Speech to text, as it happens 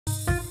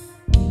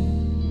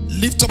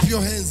Lift up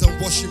your hands and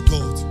worship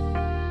God.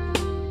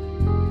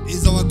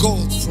 He's our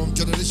God from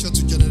generation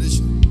to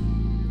generation.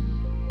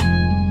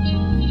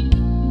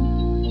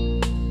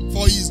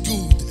 For He is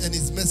good and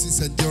His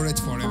mercies endureth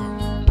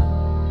forever.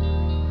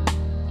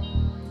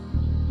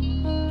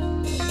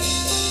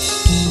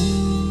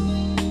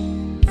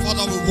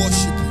 Father, we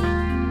worship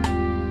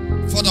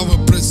You. Father,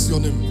 we praise Your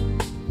name.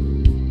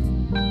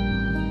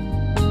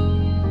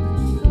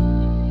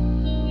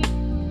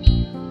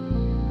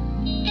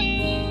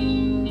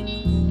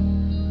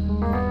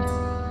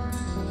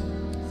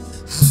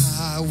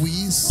 We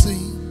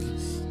sing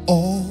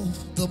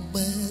of the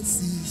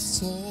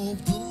mercies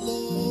of the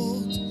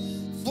Lord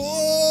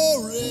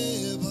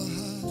forever.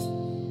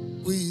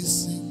 We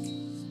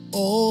sing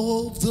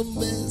of the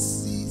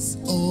mercies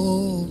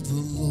of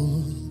the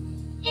Lord.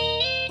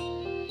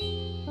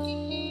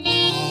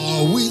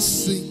 We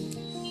sing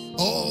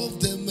of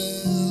the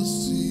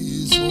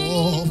mercies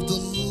of the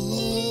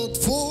Lord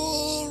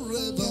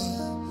forever.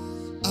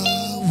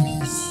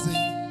 We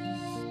sing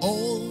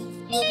of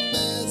the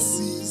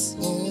mercies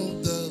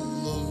of the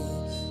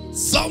Lord.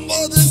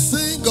 Somebody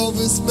sing of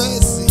His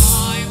mercy.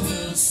 I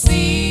will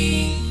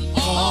sing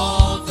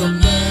of the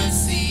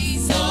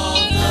mercies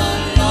of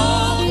the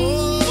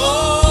Lord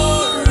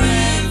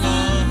forever.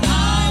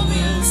 I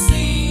will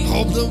sing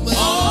Of the mercies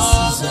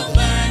of the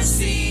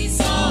mercies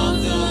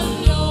of the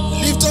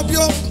Lord. Lift up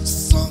your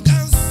song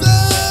and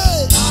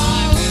say,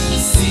 I will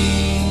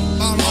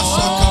sing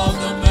of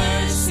the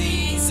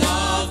mercies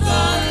of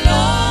the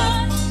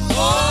Lord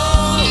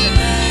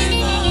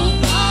forever.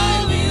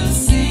 I will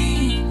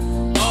sing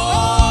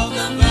of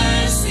the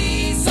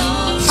mercies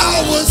of the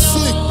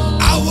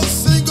I will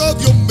sing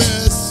of your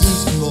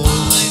mercies, Lord. I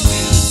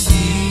will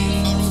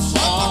sing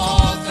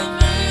of the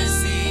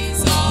mercies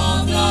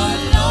of the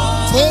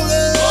Lord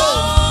Forever,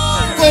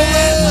 forever.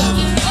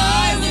 forever.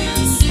 I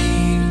will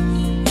sing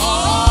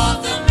of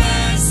the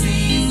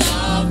mercies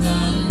of the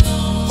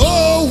Lord.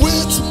 Oh,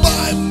 with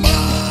my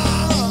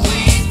mouth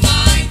With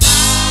my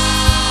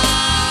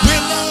mouth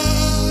will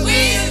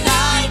will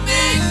I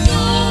make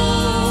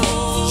known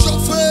your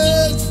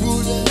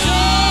faithfulness,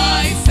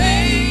 thy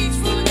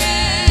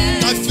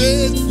faithfulness, thy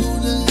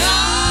faithfulness.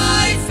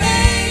 thy With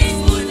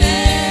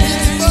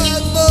faithfulness. my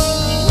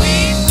mouth,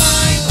 With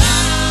my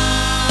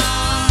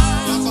mouth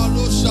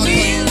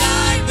will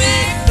I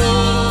make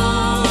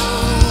known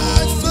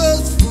thy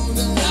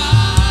faithfulness.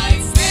 thy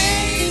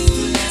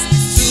faithfulness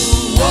to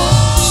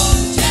all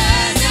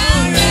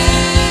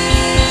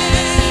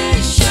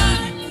generation.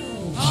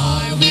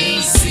 I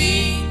will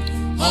sing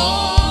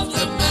of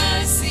the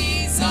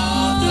mercies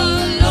of the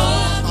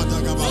Lord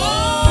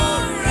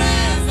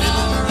forever.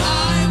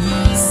 I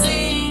will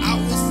sing I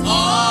will sing.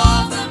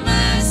 of the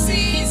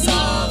mercies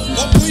of the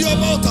Lord. Open your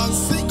mouth and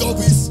sing of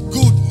His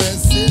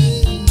goodness. I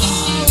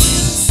will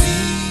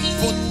sing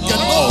For the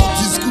Lord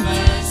is good,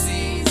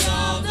 mercies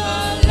of the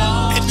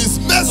Lord. and His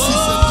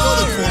mercies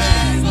endure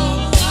forever.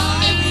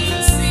 I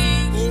will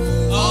sing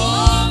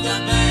of the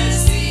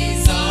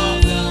mercies of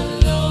the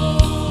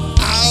Lord.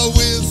 I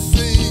will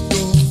sing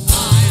of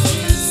I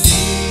will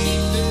sing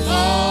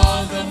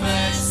of the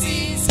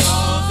mercies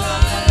of the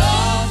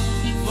Lord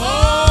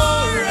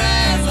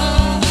forever.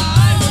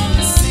 I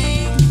will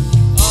sing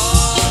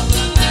of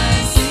the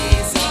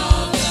mercies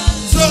of the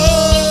Lord. so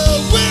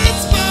with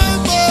my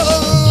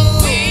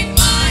mouth With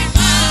my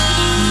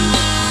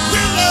mouth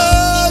will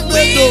I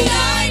make will known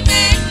I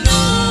make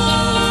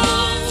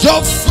known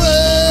your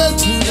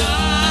faithfulness,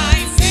 thy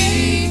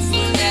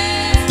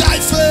faithfulness, thy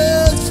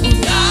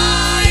faithfulness.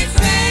 thy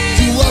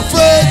You are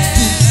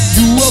faithful,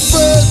 you are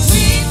faithful,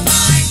 With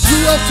my you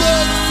are mouth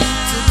faithful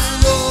to me,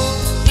 Lord.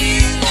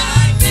 will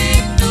I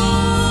make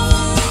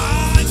known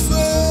Thy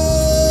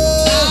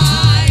faithfulness.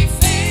 thy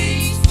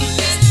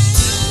faithfulness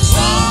to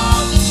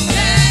all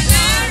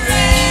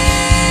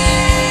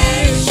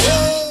generations.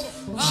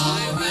 Oh,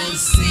 I will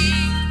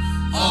sing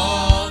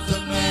of the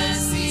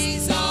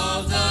mercies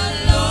of the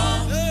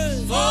Lord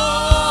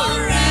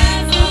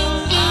forever.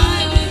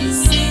 I will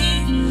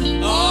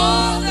sing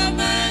of the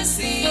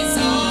mercies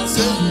of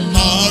say, the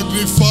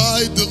magnify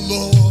the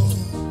Lord.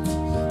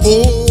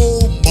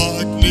 Oh,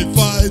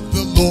 magnify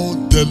the Lord.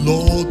 The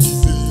Lord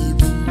is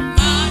able.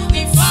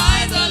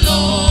 Magnify the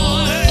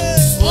Lord.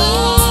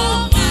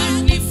 Oh,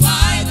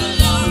 magnify the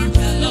Lord.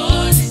 The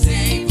Lord is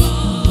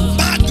able.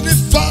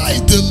 Magnify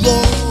the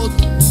Lord.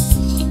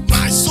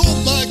 My soul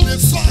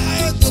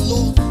magnify the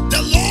Lord.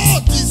 The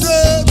Lord is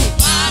able.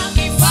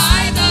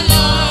 Magnify the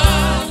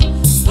Lord.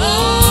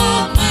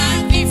 Oh,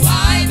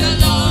 magnify the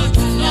Lord.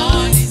 The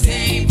Lord is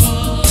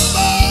able.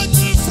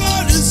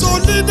 Magnify His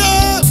holy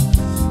name.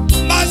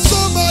 My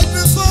soul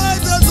magnify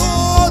the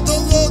Lord. The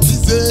Lord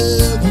is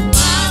able.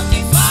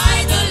 Magnify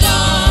the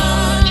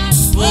Lord.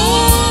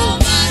 Oh,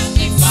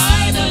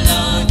 magnify the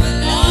Lord. The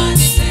Lord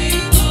is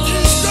able.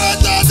 He's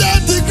greater than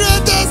the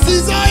greatest.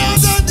 He's higher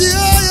than the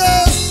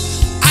highest.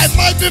 I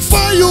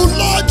magnify you,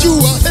 Lord. You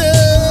are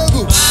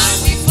able.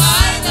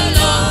 Magnify the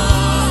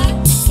Lord.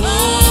 Oh,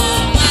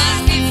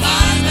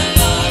 magnify the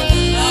Lord.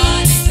 The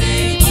Lord is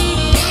able.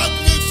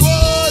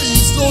 Magnify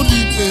His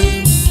holy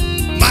name.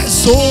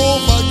 So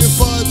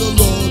magnify the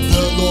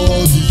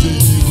Lord is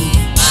able.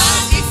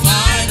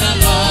 Magnify the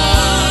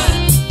Lord.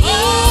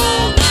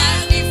 Oh,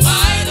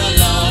 magnify the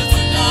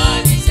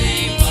Lord is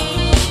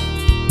able.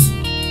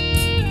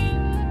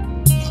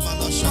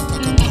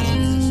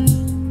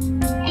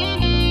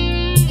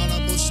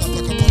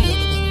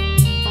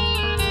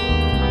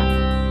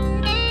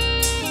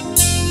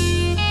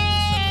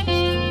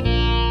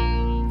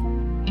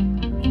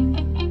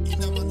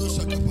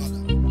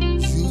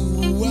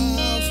 You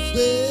are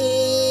faithful,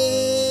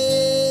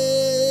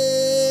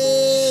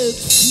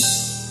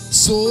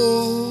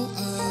 so I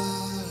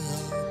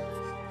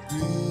am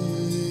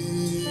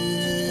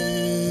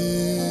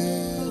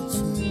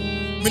grateful.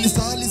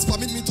 Minister Alice,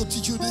 permit me to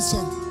teach you this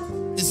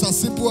song. It's as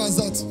simple as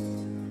that.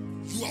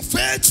 You are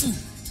faithful.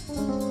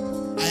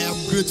 I am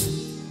grateful.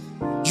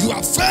 You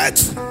are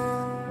faithful.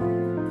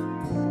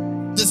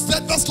 The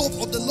steadfast love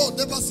of the Lord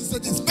never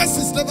ceases. His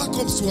mercies never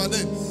comes to an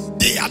end.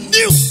 They are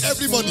new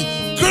every morning.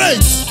 Great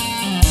is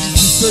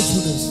His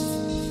faithfulness.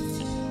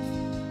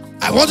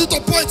 I want you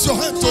to point your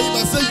hand to Him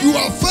and say, you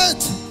are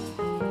faithful.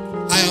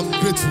 I am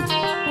grateful.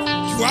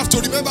 You have to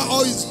remember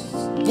all His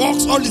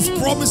works, all His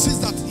promises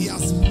that He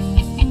has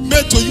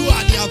made to you,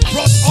 and He has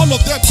brought all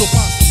of them to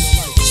pass in your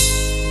life.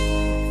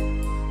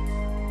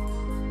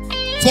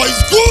 For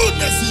His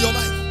goodness in your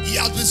life, He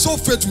has been so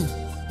faithful.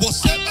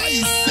 Whatever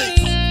He says,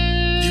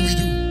 He will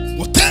do.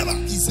 Whatever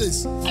He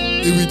says,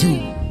 He will do.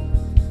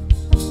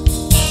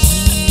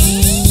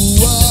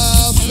 You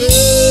are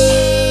faithful,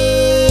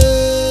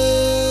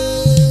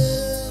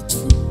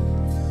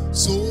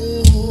 so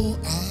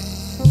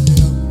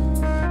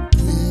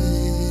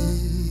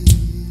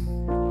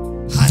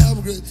I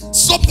am great.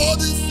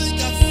 Somebody sing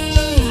and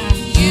say,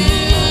 You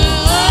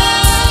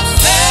are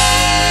faithful.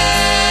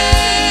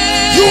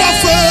 you are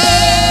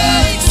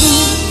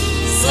faithful,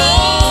 So I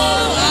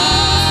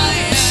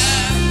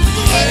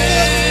am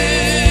great.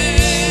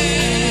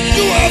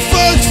 you are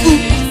faithful,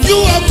 you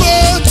are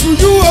faithful,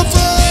 you are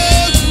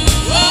faithful.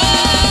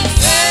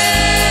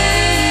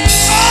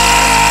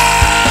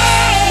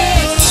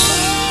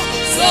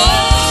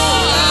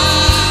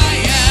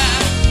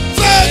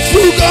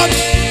 Faithful God,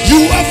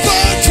 you are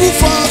faithful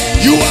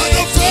Father, you are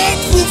the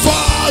faithful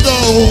Father.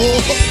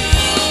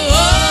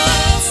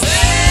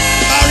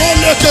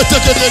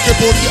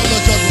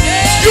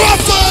 You are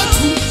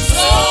faithful.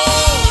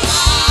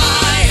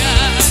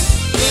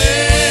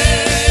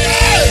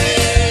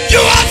 You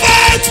are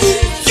faithful.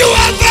 You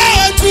are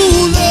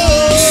faithful,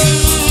 Lord.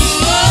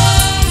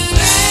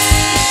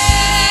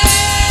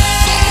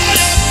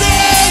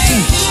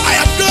 I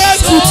am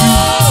grateful to you.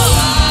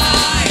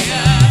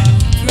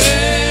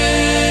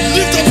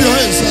 Lift up your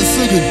hands and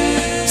sing it.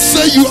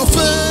 Say you are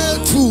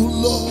faithful,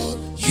 Lord.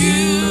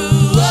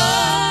 You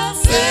are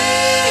faithful,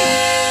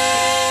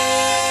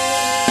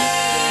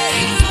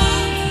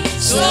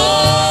 so I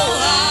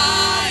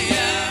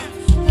am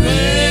grateful.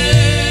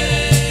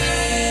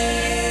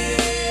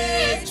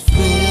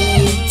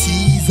 Great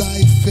is thy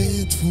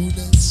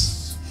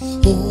faithfulness,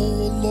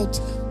 oh Lord,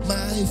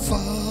 my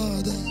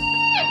Father.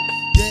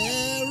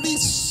 There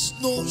is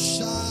no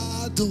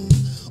shadow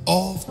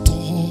of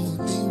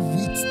turning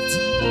with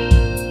thee.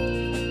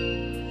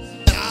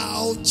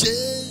 Thou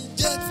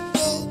changest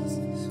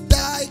not,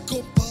 thy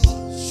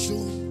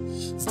compassion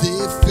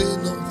they fail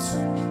not.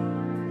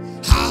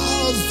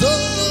 As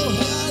thou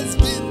hast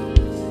been,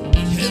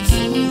 and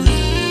forever.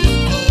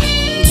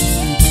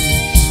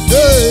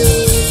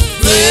 Hey.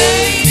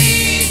 Great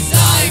is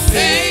thy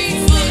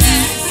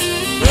faithfulness,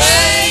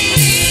 great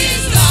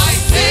is thy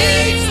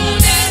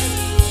faithfulness.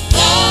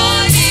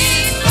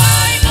 Morning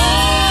by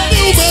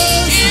morning,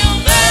 new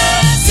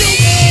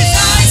mercies I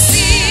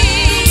see.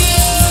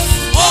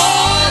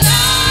 All I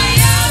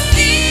have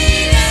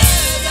needed,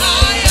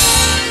 thy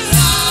hands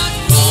have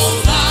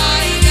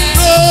provided.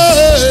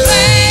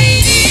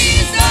 Great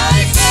is thy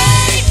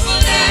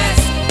faithfulness,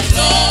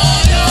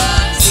 Lord,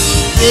 unto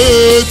me.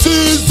 Great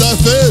is thy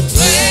faith.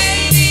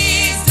 Great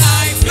is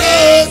thy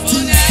Great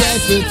is thy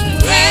faithfulness.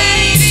 faith.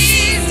 Great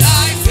is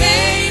thy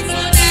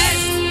faithfulness.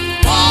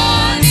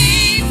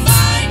 Morning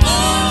by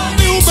morning,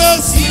 New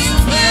mercy. new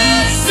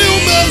mercies New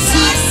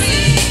mercy. I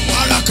see.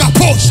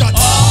 Arakaposha.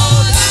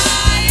 All I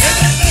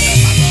have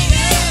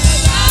needed,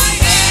 thy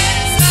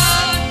hands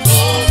have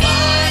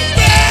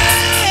provided.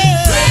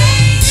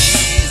 Great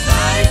is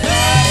thy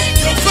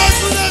Your faithfulness,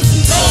 faithfulness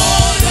is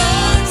Lord,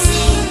 unto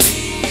me.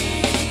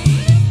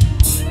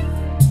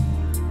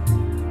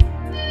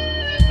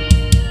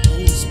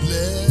 most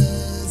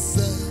blessed,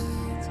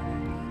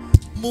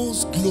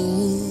 most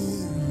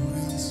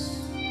glorious,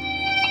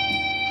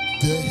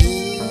 the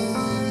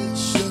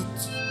ancient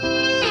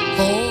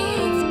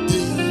of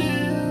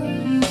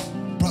days,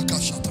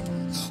 Prakashata,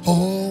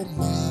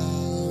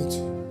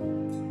 Almighty,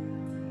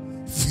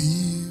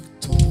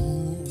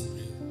 victorious,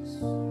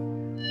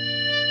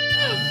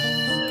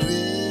 thy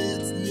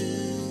great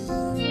name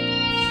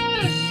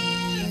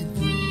be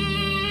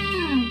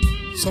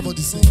praised.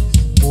 Somebody say,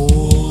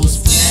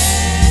 most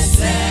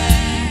Blessed,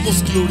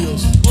 most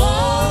glorious,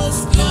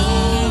 most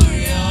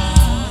glorious,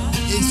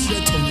 the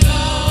ancient of the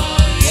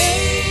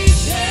ancient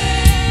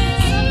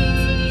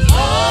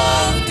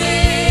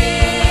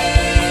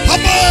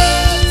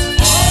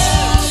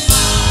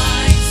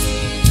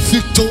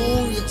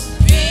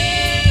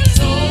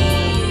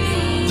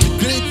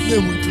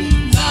name we pray.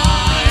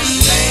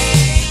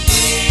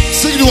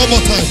 Sing it one more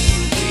time.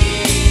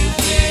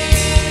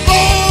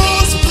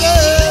 Most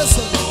blessed.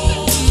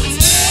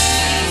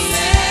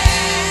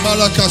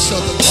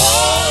 Malakashata.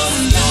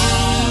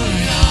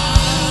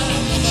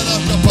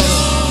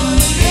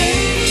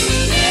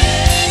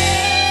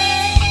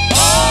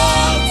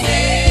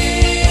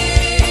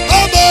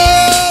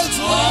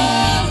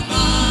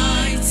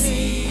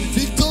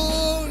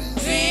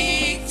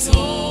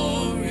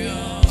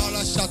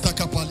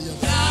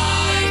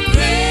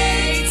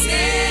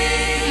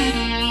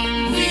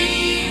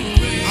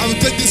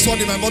 This one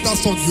in my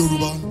mother's tongue,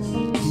 Yoruba.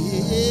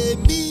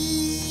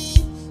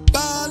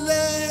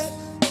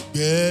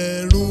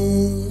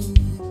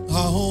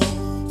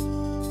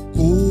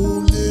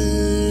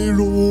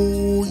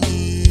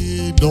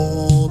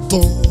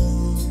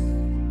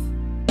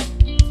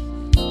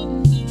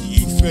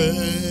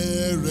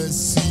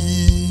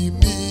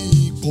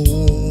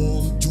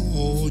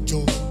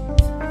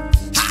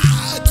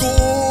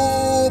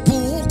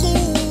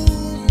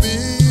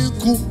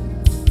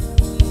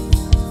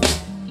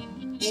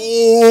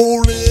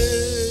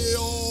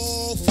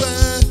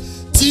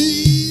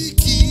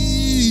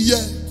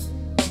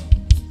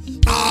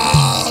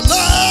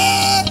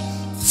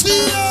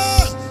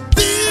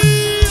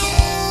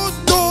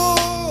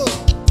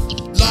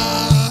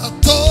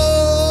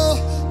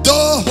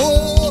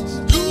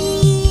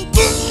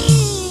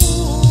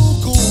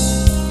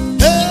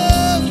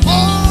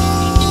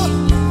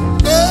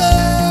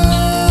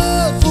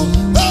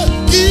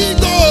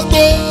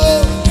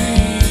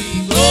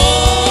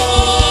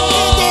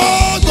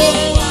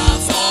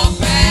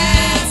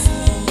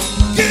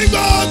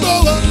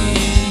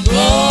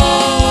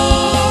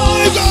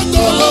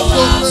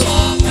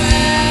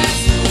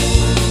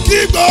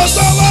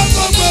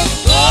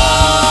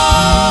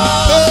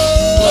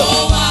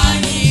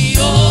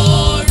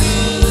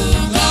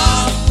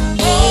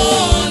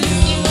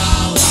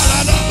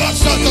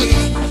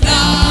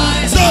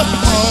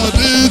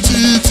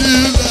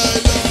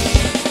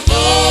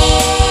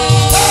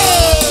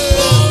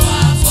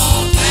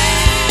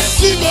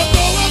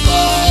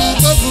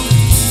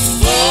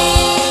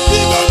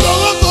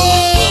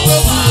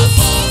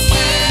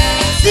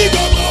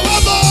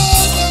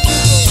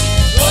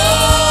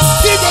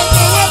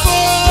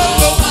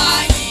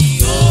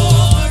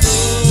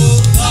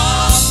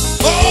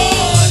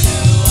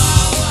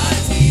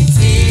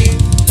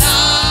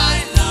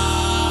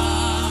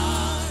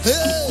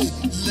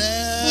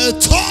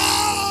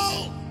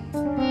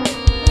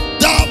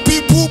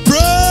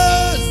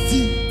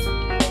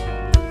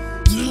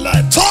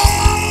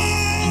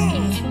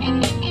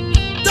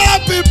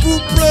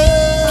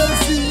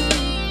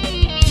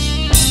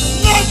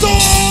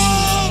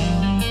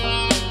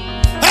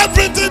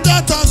 Everything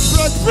that has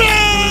breath,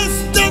 praise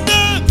the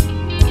name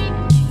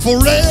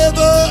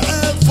forever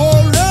and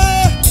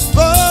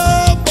forever,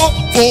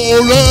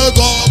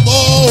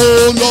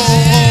 forevermore,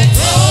 Lord.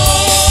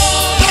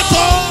 Let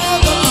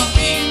all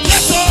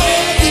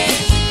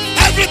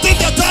everything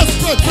that has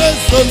breath,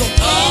 praise the Lord.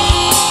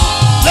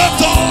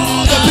 Let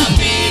all the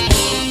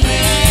people,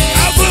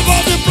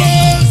 everybody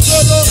praise the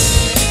Lord.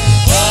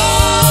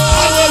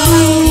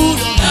 Hallelujah.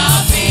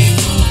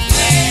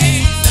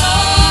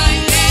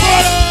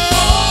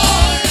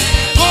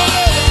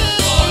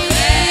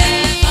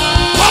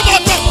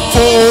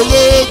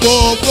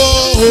 Forever,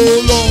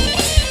 oh Lord.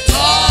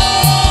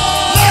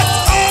 Let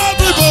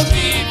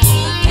everybody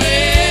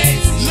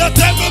praise. Let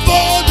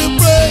everybody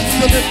praise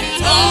the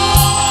name.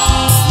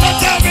 Let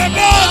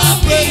everybody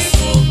praise.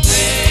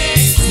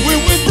 We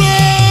will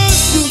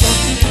praise you,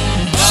 Lord.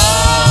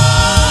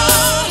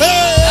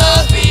 The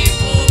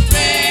people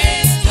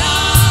praise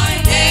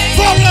thy name.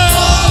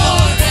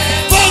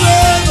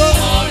 Forever,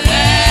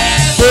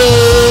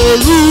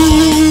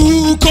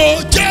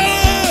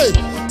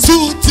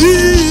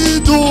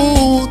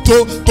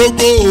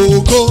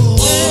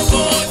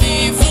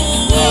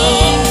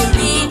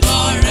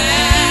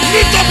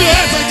 lift up your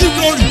hands and give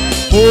glory.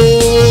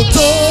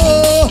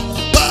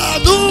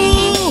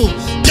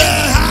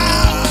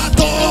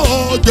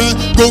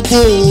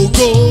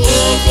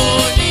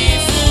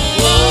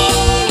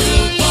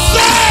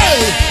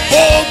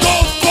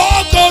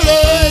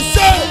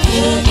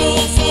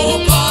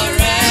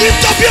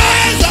 Lift up your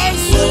hands and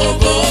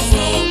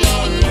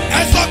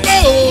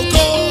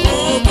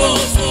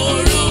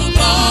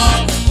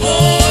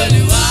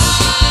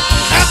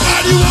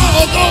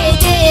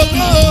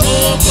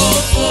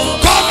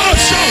come on,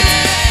 shout.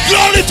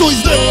 Glory to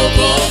his name.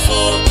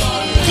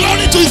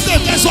 Glory to his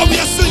name. That's what we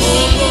are singing.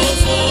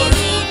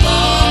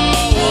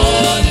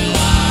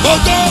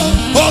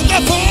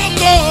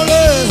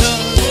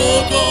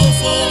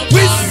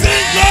 We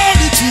sing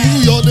glory to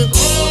your name.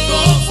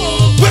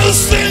 We'll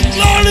sing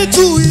glory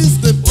to his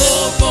name.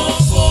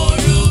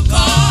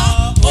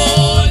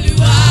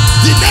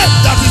 The name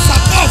that is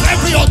above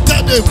every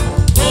other name.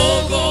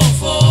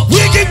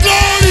 We give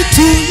glory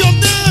to your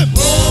name.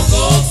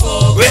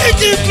 We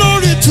give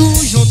glory to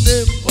your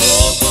name.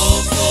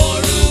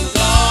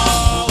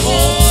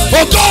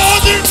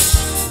 Ogoni,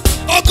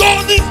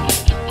 Ogoni,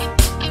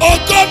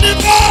 Ogoni,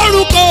 Maru.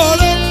 forúkọ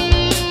rẹ̀.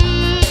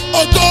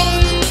 Ògo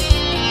ni,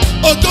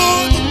 ògo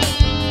ni,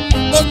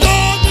 ògo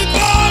ni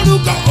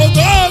forúkọ,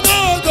 ògo ni,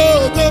 ògo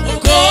ni,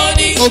 Ògo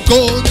ni, ògo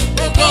ni,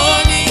 ògo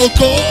ni,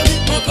 ògo ni.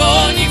 ògo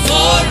ni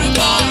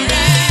forúkọ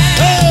rẹ̀.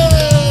 Hey.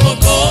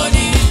 Ògo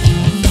ni,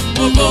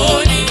 ògo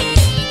ni.